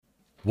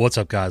What's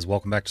up, guys?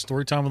 Welcome back to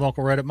Storytime with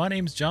Uncle Reddit. My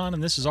name's John,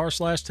 and this is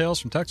r/Tales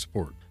from Tech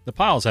Support. The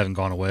piles haven't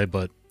gone away,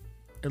 but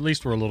at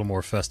least we're a little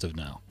more festive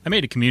now. I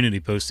made a community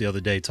post the other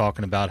day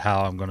talking about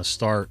how I'm going to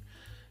start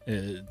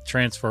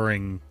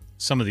transferring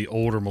some of the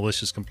older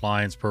malicious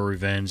compliance, pro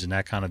revenge, and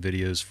that kind of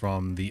videos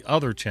from the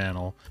other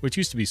channel, which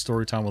used to be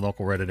Storytime with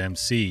Uncle Reddit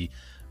MC,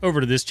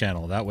 over to this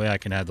channel. That way I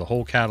can have the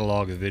whole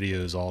catalog of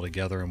videos all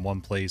together in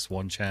one place,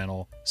 one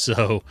channel.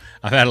 So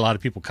I've had a lot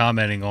of people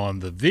commenting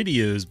on the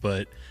videos,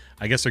 but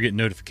I guess they're getting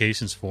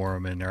notifications for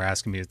them, and they're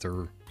asking me if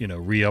they're,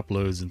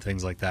 re-uploads and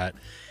things like that.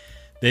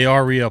 They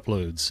are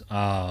re-uploads.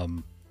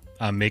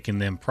 I'm making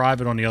them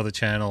private on the other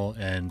channel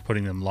and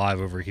putting them live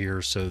over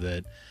here so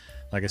that,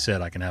 like I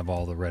said, I can have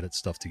all the Reddit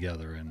stuff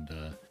together. And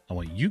I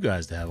want you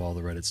guys to have all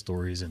the Reddit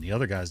stories and the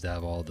other guys to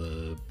have all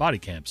the body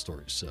cam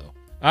stories. So,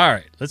 all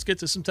right, let's get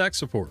to some tech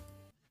support.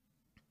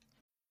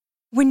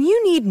 When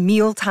you need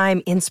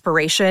mealtime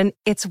inspiration,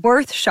 it's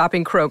worth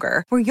shopping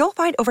Kroger, where you'll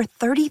find over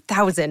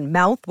 30,000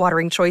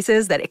 mouth-watering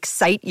choices that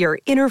excite your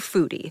inner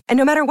foodie. And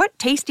no matter what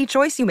tasty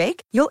choice you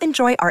make, you'll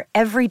enjoy our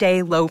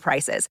everyday low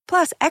prices,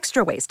 plus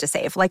extra ways to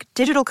save, like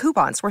digital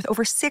coupons worth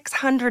over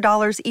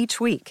 $600 each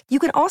week. You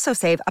can also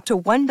save up to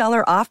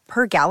 $1 off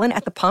per gallon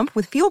at the pump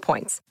with fuel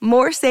points.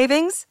 More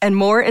savings and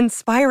more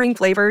inspiring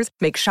flavors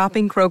make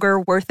shopping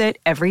Kroger worth it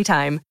every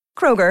time.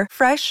 Kroger,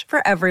 fresh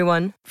for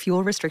everyone.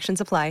 Fuel restrictions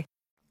apply.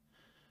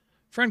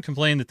 Friend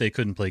complained that they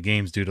couldn't play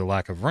games due to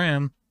lack of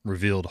RAM,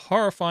 revealed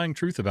horrifying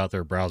truth about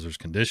their browser's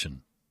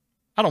condition.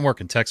 I don't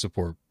work in tech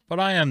support, but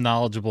I am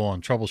knowledgeable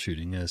on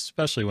troubleshooting,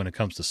 especially when it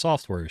comes to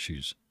software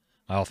issues.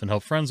 I often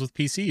help friends with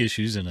PC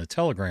issues in a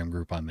Telegram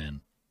group I'm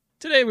in.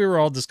 Today we were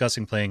all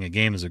discussing playing a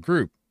game as a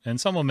group, and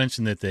someone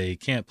mentioned that they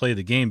can't play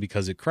the game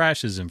because it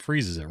crashes and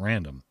freezes at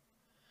random.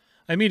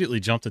 I immediately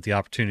jumped at the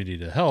opportunity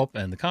to help,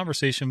 and the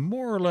conversation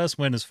more or less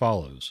went as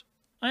follows.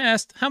 I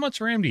asked, "How much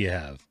RAM do you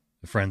have?"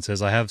 The friend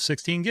says, "I have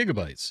 16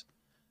 gigabytes.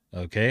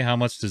 Okay, how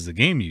much does the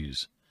game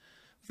use?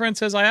 The friend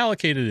says, "I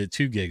allocated it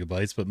 2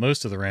 gigabytes, but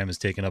most of the RAM is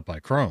taken up by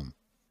Chrome."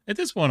 At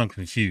this point, I'm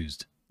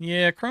confused.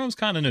 Yeah, Chrome's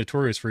kind of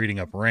notorious for eating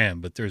up RAM,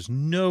 but there's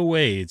no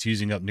way it's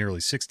using up nearly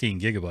 16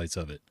 gigabytes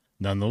of it.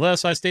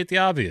 Nonetheless, I state the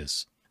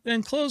obvious.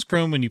 Then close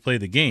Chrome when you play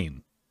the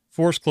game.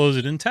 Force close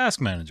it in Task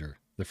Manager.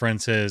 The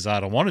friend says, "I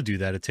don't want to do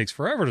that. It takes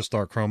forever to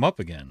start Chrome up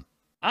again."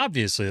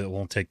 Obviously, it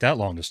won't take that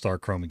long to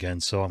start Chrome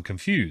again, so I'm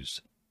confused.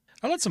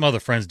 I let some other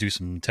friends do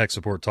some tech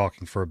support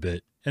talking for a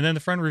bit, and then the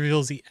friend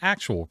reveals the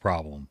actual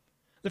problem.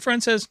 The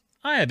friend says,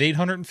 "I have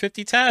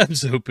 850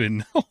 tabs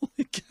open."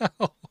 Holy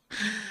cow.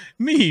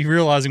 Me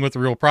realizing what the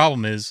real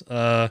problem is,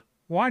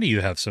 why do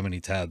you have so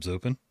many tabs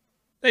open?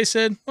 They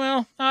said,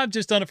 "Well, I've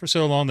just done it for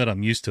so long that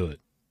I'm used to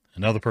it."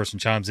 Another person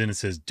chimes in and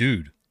says,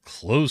 "Dude,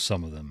 close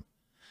some of them."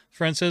 The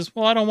friend says,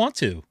 "Well, I don't want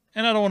to,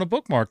 and I don't want to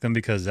bookmark them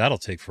because that'll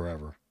take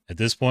forever." At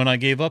this point, I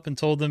gave up and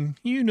told them,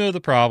 "You know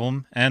the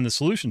problem and the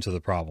solution to the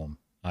problem.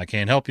 I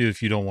can't help you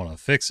if you don't want to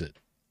fix it."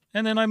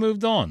 And then I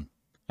moved on.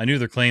 I knew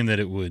their claim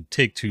that it would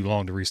take too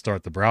long to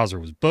restart the browser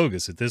was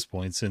bogus at this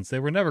point, since they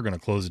were never going to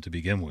close it to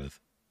begin with.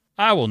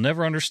 I will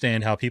never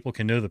understand how people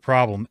can know the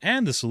problem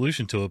and the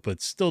solution to it,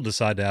 but still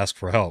decide to ask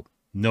for help,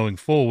 knowing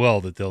full well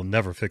that they'll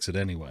never fix it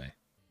anyway.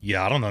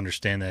 Yeah, I don't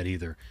understand that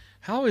either.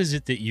 How is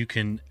it that you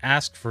can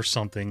ask for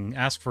something,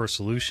 ask for a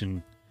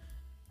solution?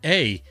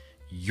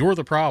 You're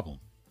the problem.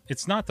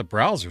 It's not the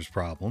browser's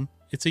problem.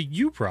 It's a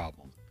you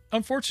problem.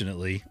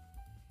 Unfortunately,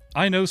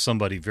 I know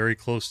somebody very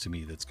close to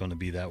me that's going to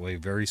be that way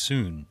very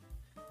soon.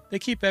 They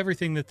keep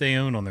everything that they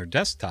own on their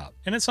desktop,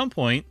 and at some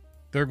point,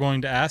 they're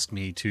going to ask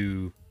me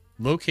to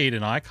locate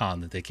an icon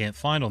that they can't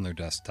find on their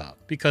desktop,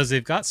 because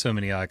they've got so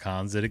many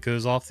icons that it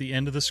goes off the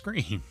end of the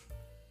screen.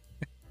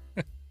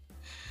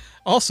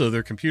 Also,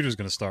 their computer's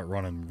going to start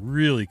running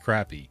really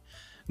crappy.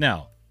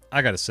 Now,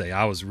 I got to say,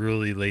 I was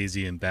really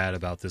lazy and bad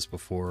about this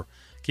before,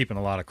 keeping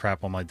a lot of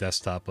crap on my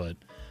desktop, but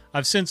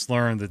I've since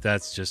learned that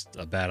that's just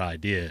a bad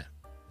idea.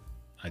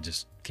 I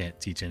just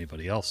can't teach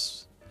anybody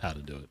else how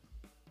to do it.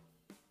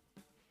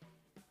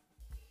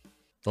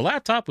 The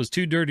laptop was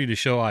too dirty to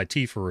show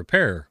IT for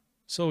repair,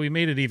 so we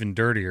made it even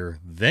dirtier,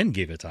 then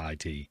gave it to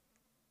IT.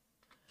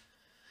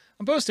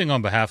 I'm posting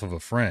on behalf of a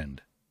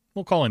friend.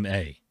 We'll call him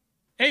A.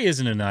 A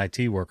isn't an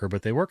IT worker,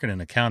 but they work in an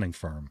accounting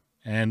firm,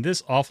 and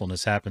this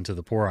awfulness happened to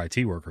the poor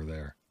IT worker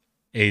there.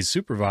 A's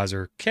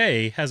supervisor,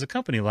 K, has a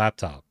company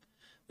laptop.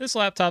 This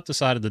laptop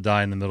decided to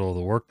die in the middle of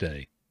the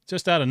workday.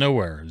 Just out of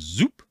nowhere,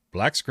 zoop!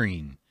 Black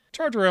screen.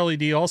 Charger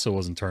LED also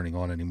wasn't turning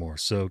on anymore,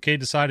 so Kay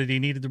decided he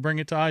needed to bring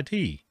it to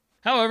IT.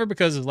 However,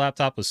 because his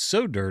laptop was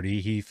so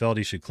dirty, he felt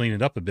he should clean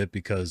it up a bit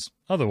because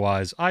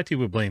otherwise IT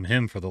would blame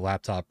him for the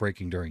laptop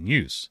breaking during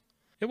use.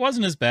 It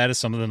wasn't as bad as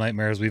some of the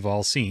nightmares we've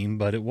all seen,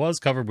 but it was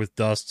covered with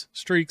dust,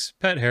 streaks,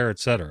 pet hair,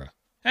 etc.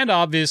 And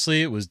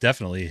obviously, it was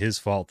definitely his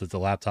fault that the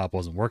laptop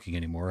wasn't working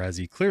anymore, as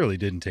he clearly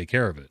didn't take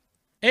care of it.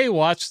 A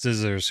watched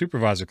as their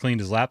supervisor cleaned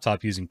his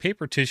laptop using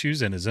paper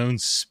tissues and his own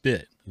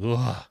spit.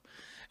 Ugh.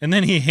 And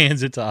then he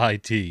hands it to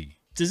IT.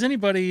 Does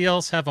anybody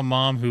else have a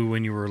mom who,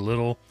 when you were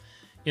little,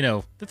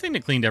 the thing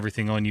that cleaned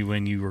everything on you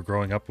when you were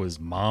growing up was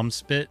mom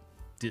spit?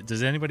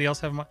 Does anybody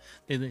else have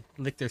they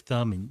lick their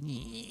thumb and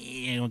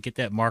you don't get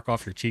that mark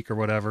off your cheek or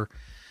whatever,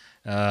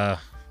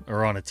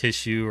 or on a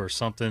tissue or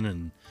something?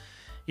 And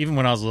even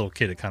when I was a little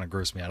kid, it kind of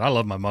grossed me out. I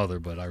love my mother,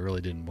 but I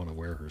really didn't want to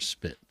wear her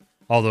spit.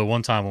 Although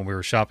one time when we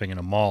were shopping in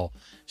a mall,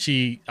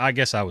 I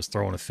guess I was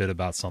throwing a fit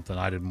about something.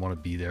 I didn't want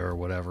to be there or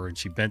whatever. And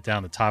she bent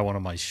down to tie one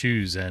of my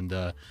shoes. And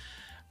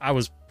I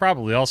was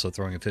probably also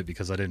throwing a fit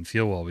because I didn't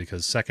feel well,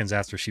 because seconds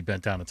after she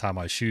bent down to tie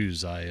my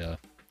shoes, I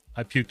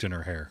puked in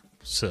her hair.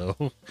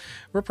 So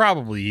we're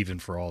probably even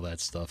for all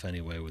that stuff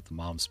anyway with the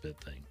mom spit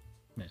thing.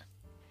 Yeah.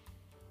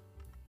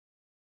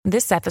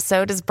 This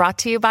episode is brought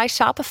to you by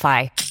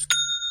Shopify.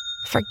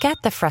 Forget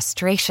the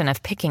frustration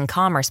of picking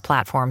commerce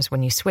platforms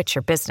when you switch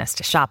your business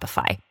to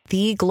Shopify,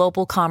 the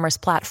global commerce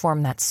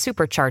platform that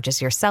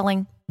supercharges your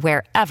selling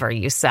wherever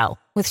you sell.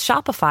 With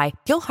Shopify,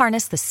 you'll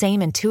harness the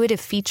same intuitive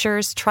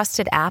features,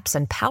 trusted apps,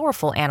 and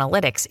powerful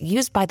analytics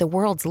used by the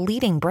world's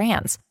leading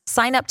brands.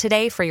 Sign up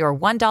today for your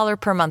 $1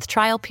 per month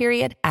trial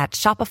period at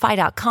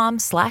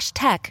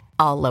shopify.com/tech,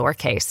 all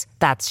lowercase.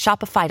 That's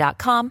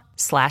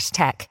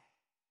shopify.com/tech.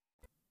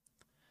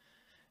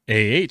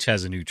 AH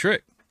has a new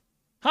trick.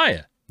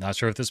 Hiya. Not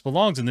sure if this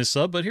belongs in this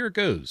sub, but here it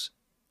goes.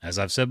 As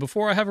I've said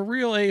before, I have a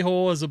real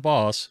a-hole as a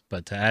boss,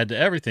 but to add to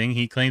everything,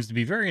 he claims to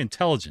be very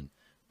intelligent,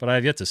 but I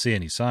have yet to see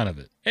any sign of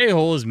it.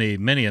 A-hole has made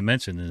many a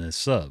mention in this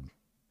sub.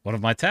 One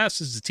of my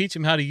tasks is to teach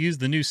him how to use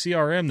the new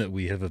CRM that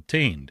we have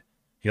obtained.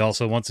 He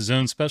also wants his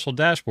own special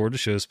dashboard to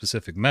show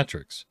specific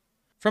metrics.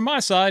 From my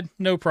side,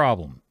 no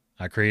problem.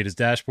 I create his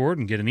dashboard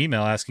and get an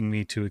email asking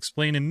me to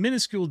explain in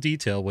minuscule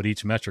detail what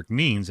each metric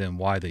means and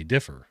why they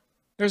differ.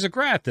 There's a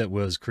graph that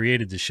was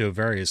created to show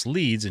various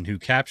leads and who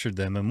captured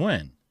them and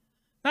when.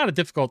 Not a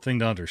difficult thing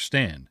to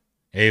understand.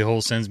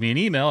 A-hole sends me an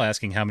email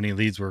asking how many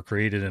leads were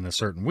created in a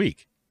certain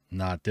week.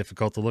 Not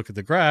difficult to look at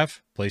the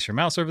graph. Place your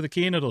mouse over the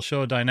key and it'll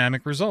show a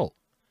dynamic result.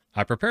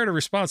 I prepared a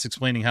response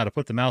explaining how to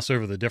put the mouse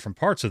over the different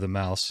parts of the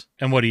mouse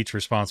and what each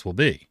response will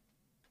be.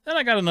 Then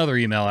I got another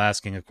email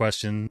asking a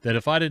question that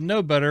if I didn't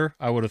know better,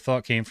 I would have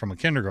thought came from a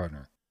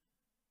kindergartner.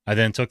 I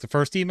then took the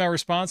first email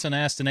response and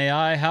asked an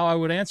AI how I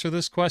would answer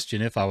this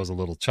question if I was a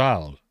little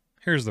child.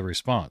 Here's the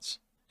response.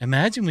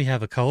 Imagine we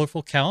have a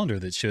colorful calendar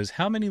that shows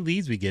how many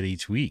leads we get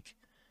each week.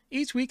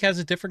 Each week has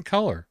a different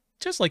color,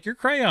 just like your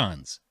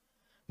crayons.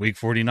 Week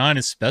 49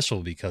 is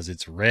special because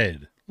it's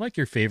red, like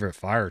your favorite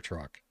fire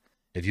truck.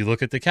 If you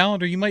look at the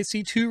calendar, you might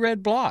see 2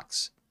 red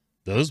blocks.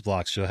 Those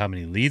blocks show how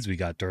many leads we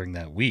got during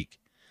that week.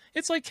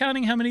 It's like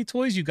counting how many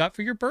toys you got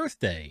for your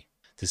birthday.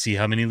 To see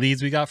how many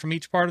leads we got from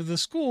each part of the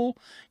school,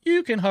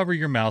 you can hover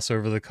your mouse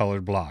over the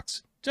colored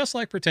blocks, just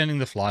like pretending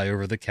to fly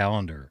over the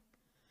calendar.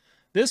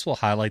 This will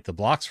highlight the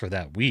blocks for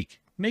that week,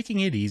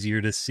 making it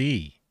easier to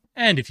see.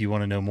 And if you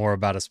want to know more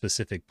about a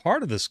specific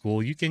part of the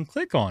school, you can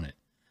click on it.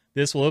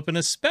 This will open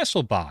a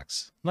special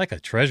box, like a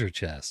treasure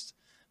chest,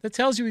 that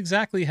tells you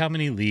exactly how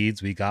many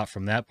leads we got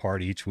from that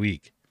part each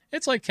week.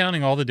 It's like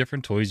counting all the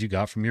different toys you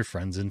got from your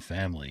friends and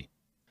family.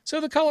 So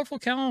the colorful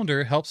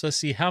calendar helps us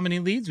see how many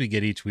leads we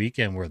get each week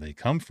and where they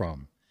come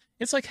from.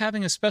 It's like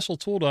having a special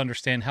tool to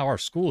understand how our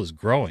school is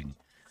growing,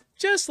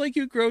 just like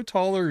you grow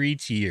taller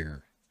each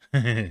year.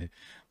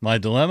 My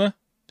dilemma?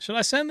 Should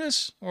I send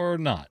this or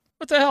not?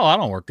 What the hell? I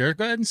don't work there.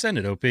 Go ahead and send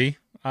it, OP.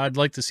 I'd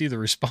like to see the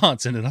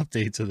response and an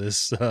update to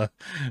this.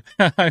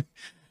 I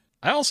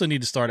also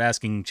need to start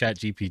asking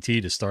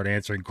ChatGPT to start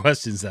answering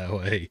questions that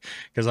way,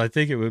 because I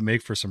think it would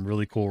make for some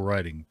really cool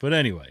writing. But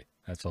anyway,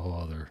 that's a whole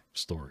other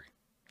story.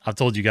 I've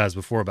told you guys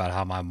before about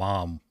how my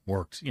mom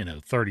worked,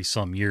 30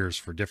 some years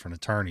for different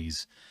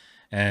attorneys.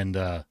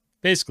 And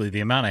basically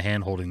the amount of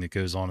hand-holding that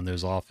goes on in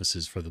those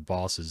offices for the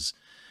bosses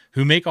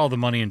who make all the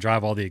money and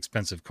drive all the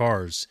expensive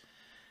cars,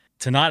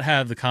 to not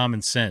have the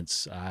common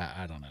sense,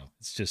 I don't know.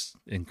 It's just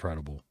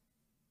incredible.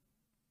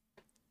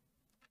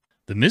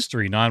 The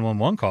mystery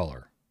 911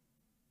 caller.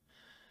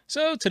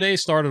 So today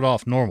started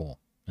off normal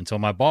until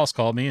my boss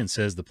called me and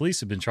says the police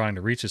have been trying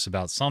to reach us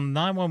about some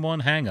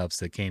 911 hang-ups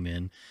that came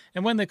in,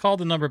 and when they called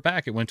the number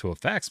back, it went to a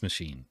fax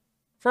machine.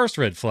 First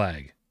red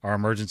flag. Our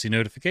emergency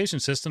notification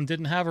system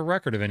didn't have a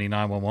record of any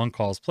 911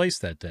 calls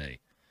placed that day.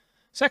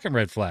 Second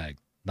red flag.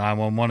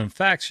 911 and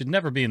fax should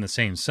never be in the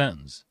same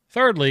sentence.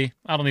 Thirdly,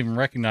 I don't even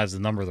recognize the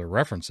number they're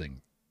referencing.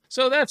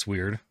 So that's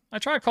weird. I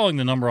tried calling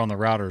the number on the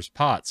router's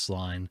POTS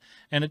line,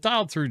 and it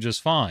dialed through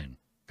just fine.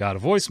 Got a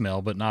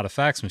voicemail, but not a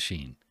fax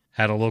machine.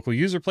 Had a local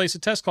user place a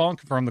test call and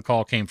confirm the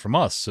call came from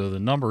us, so the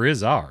number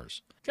is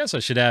ours. Guess I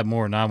should add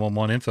more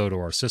 911 info to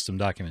our system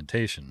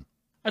documentation.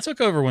 I took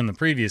over when the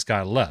previous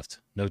guy left.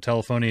 No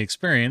telephony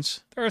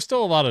experience. There are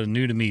still a lot of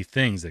new-to-me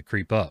things that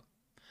creep up.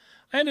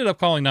 I ended up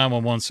calling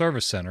 911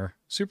 service center.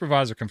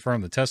 Supervisor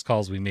confirmed the test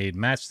calls we made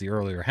matched the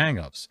earlier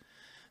hang-ups.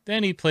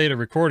 Then he played a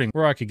recording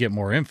where I could get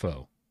more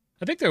info.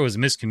 I think there was a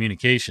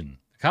miscommunication.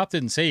 The cop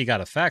didn't say he got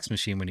a fax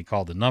machine when he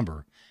called the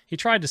number. He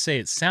tried to say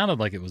it sounded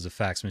like it was a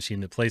fax machine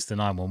that placed the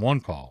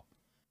 911 call.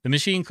 The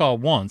machine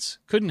called once,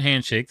 couldn't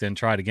handshake, then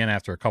tried again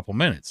after a couple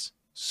minutes.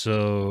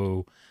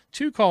 So,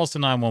 2 calls to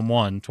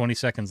 911, 20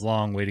 seconds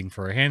long, waiting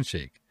for a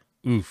handshake.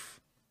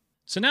 Oof.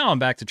 So now I'm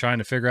back to trying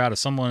to figure out if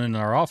someone in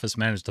our office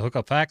managed to hook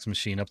a fax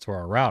machine up to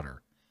our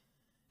router.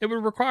 It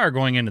would require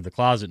going into the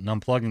closet and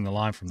unplugging the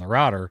line from the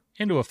router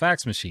into a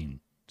fax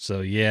machine.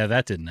 So yeah,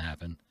 that didn't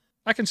happen.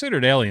 I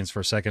considered aliens for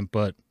a second,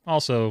 but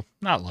also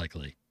not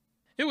likely.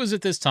 It was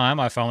at this time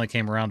I finally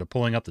came around to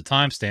pulling up the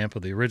timestamp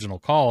of the original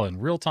call in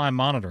real-time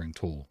monitoring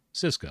tool,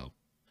 Cisco,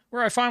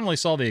 where I finally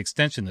saw the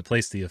extension that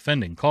placed the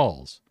offending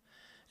calls.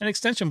 An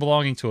extension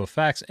belonging to a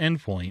fax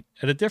endpoint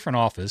at a different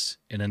office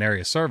in an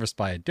area serviced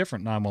by a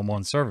different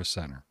 911 service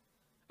center.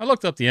 I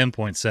looked up the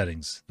endpoint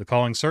settings. The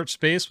calling search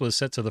space was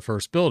set to the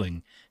first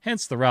building,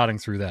 hence the routing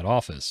through that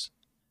office.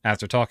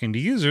 After talking to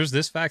users,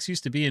 this fax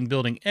used to be in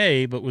building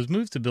A but was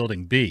moved to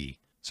building B.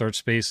 Search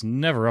space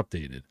never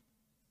updated.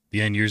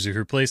 The end user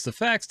who placed the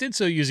fax did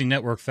so using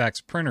network fax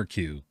printer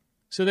queue,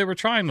 so they were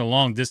trying the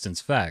long distance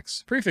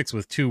fax, prefixed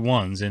with 2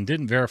 ones, and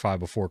didn't verify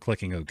before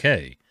clicking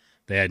OK.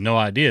 They had no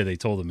idea they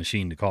told the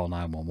machine to call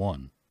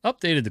 911.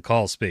 Updated the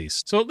call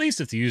space, so at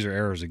least if the user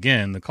errors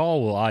again, the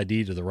call will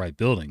ID to the right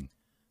building.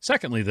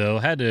 Secondly, though,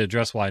 had to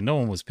address why no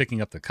one was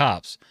picking up the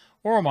cops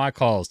or my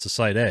calls to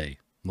Site A.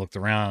 Looked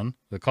around,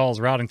 the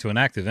call's routing to an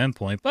active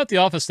endpoint, but the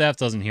office staff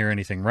doesn't hear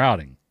anything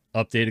routing.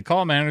 Updated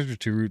call manager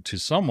to route to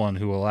someone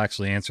who will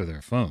actually answer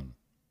their phone.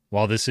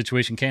 While this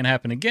situation can't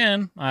happen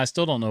again, I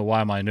still don't know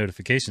why my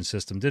notification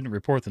system didn't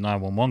report the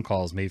 911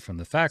 calls made from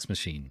the fax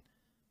machine,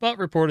 but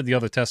reported the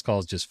other test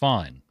calls just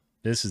fine.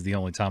 This is the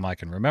only time I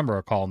can remember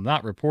a call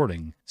not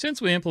reporting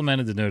since we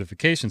implemented the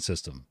notification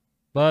system.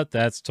 But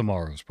that's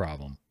tomorrow's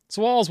problem.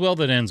 So all's well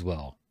that ends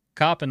well.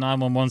 Cop and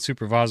 911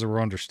 supervisor were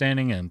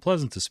understanding and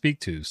pleasant to speak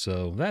to,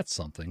 so that's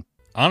something.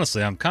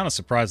 Honestly, I'm kind of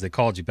surprised they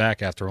called you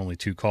back after only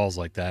 2 calls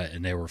like that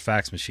and they were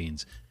fax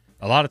machines.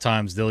 A lot of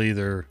times they'll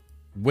either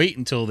wait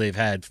until they've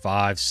had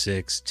 5,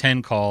 6,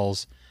 10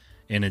 calls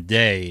in a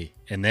day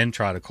and then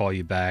try to call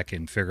you back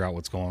and figure out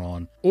what's going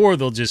on, or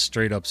they'll just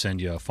straight up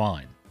send you a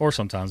fine, or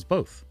sometimes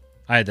both.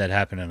 I had that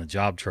happen in a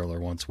job trailer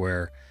once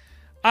where,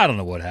 I don't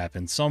know what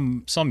happened,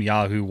 some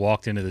yahoo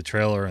walked into the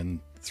trailer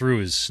and threw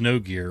his snow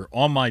gear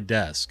on my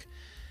desk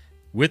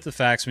with the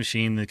fax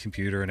machine, the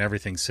computer, and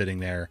everything sitting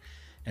there,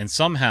 and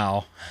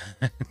somehow,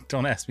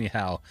 don't ask me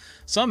how,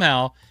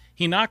 somehow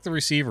he knocked the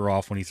receiver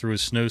off when he threw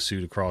his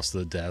snowsuit across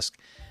the desk.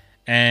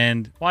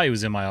 And why he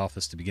was in my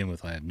office to begin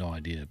with, I have no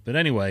idea. But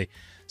anyway,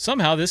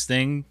 somehow this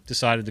thing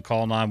decided to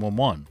call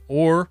 911.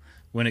 Or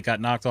when it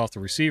got knocked off the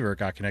receiver, it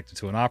got connected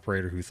to an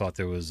operator who thought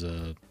there was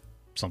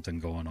something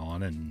going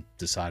on and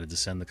decided to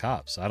send the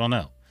cops. I don't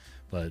know.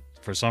 But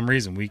for some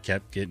reason, we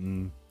kept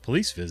getting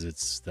police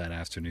visits that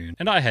afternoon.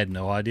 And I had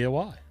no idea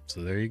why.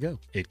 So there you go.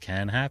 It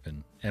can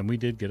happen. And we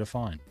did get a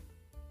fine.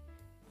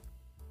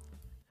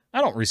 I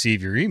don't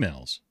receive your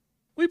emails.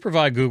 We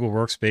provide Google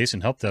Workspace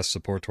and help desk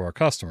support to our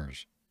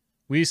customers.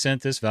 We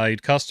sent this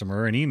valued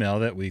customer an email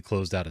that we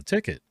closed out a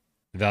ticket.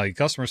 The valued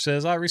customer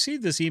says, I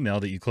received this email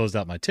that you closed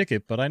out my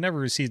ticket, but I never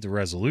received a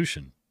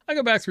resolution. I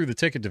go back through the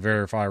ticket to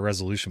verify a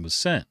resolution was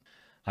sent.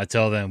 I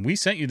tell them, we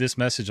sent you this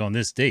message on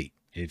this date.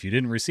 If you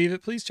didn't receive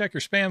it, please check your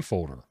spam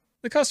folder.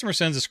 The customer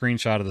sends a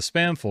screenshot of the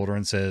spam folder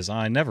and says,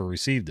 I never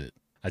received it.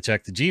 I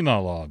check the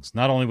Gmail logs.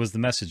 Not only was the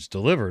message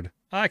delivered,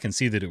 I can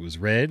see that it was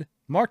read,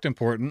 marked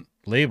important,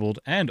 labeled,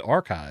 and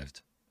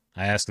archived.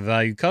 I ask the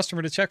valued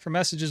customer to check for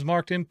messages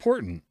marked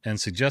important and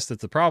suggest that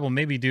the problem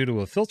may be due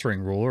to a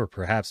filtering rule or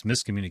perhaps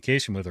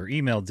miscommunication with our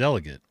email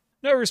delegate.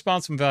 No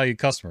response from valued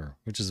customer,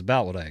 which is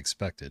about what I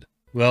expected.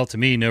 Well, to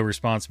me, no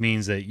response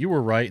means that you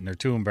were right and they're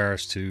too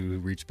embarrassed to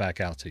reach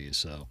back out to you,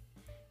 so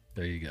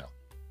there you go.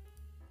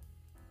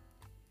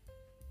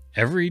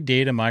 Every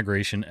data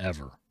migration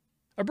ever.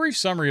 A brief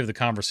summary of the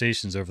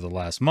conversations over the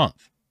last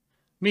month.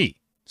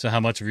 Me. So how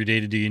much of your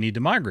data do you need to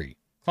migrate?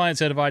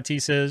 Client's head of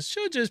IT says,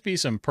 should just be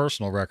some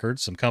personal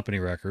records, some company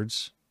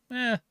records.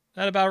 That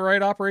about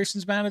right,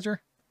 operations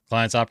manager?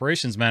 Client's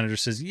operations manager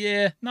says,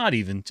 yeah, not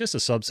even, just a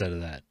subset of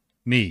that.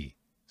 Me.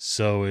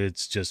 So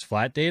it's just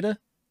flat data?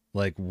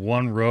 Like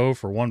one row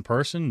for one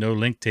person, no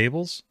linked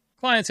tables?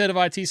 Client's head of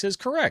IT says,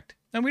 correct.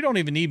 And we don't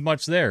even need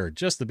much there,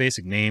 just the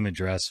basic name,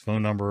 address,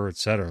 phone number,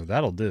 etc.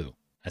 That'll do.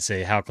 I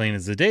say, how clean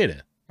is the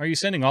data? Are you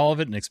sending all of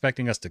it and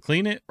expecting us to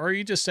clean it, or are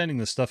you just sending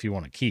the stuff you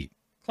want to keep?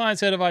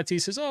 Client's head of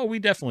IT says, oh, we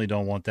definitely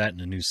don't want that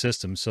in a new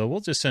system, so we'll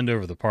just send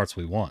over the parts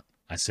we want.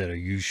 I said, are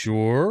you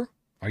sure?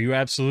 Are you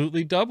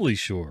absolutely doubly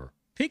sure?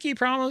 Pinky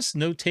promise,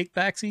 no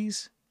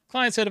take-backsies?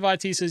 Client's head of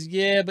IT says,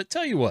 yeah, but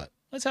tell you what,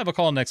 let's have a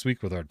call next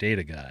week with our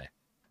data guy.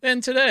 Then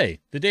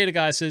today, the data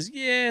guy says,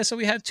 yeah, so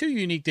we have 2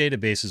 unique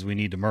databases we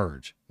need to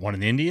merge, one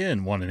in India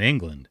and one in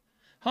England.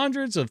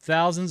 Hundreds of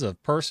thousands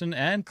of person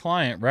and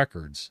client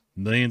records,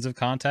 millions of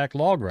contact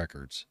log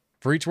records.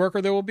 For each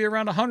worker, there will be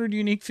around 100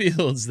 unique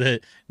fields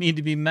that need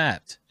to be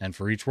mapped, and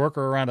for each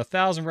worker, around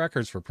 1,000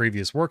 records for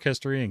previous work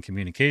history and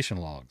communication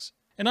logs.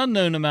 An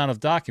unknown amount of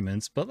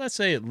documents, but let's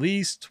say at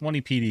least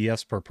 20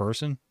 PDFs per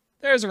person.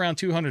 There's around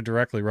 200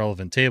 directly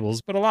relevant tables,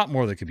 but a lot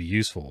more that could be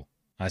useful.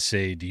 I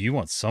say, do you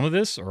want some of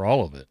this or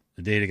all of it?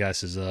 The data guy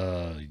says,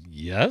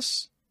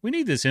 yes. We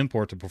need this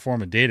import to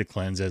perform a data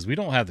cleanse as we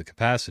don't have the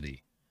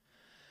capacity.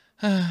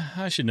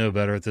 I should know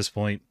better at this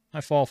point.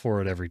 I fall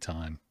for it every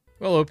time.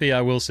 Well, OP,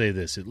 I will say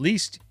this. At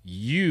least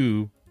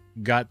you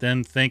got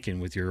them thinking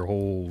with your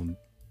whole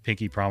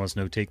pinky promise,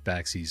 no take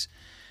backsies.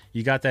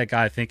 You got that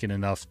guy thinking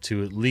enough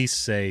to at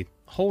least say,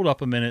 hold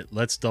up a minute,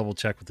 let's double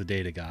check with the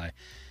data guy.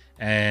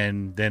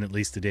 And then at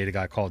least the data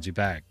guy called you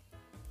back.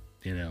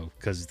 You know,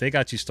 because if they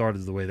got you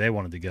started the way they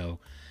wanted to go,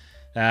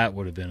 that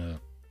would have been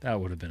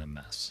a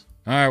mess.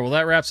 All right, well,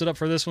 that wraps it up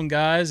for this one,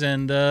 guys.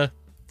 And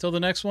till the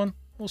next one,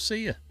 we'll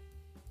see you.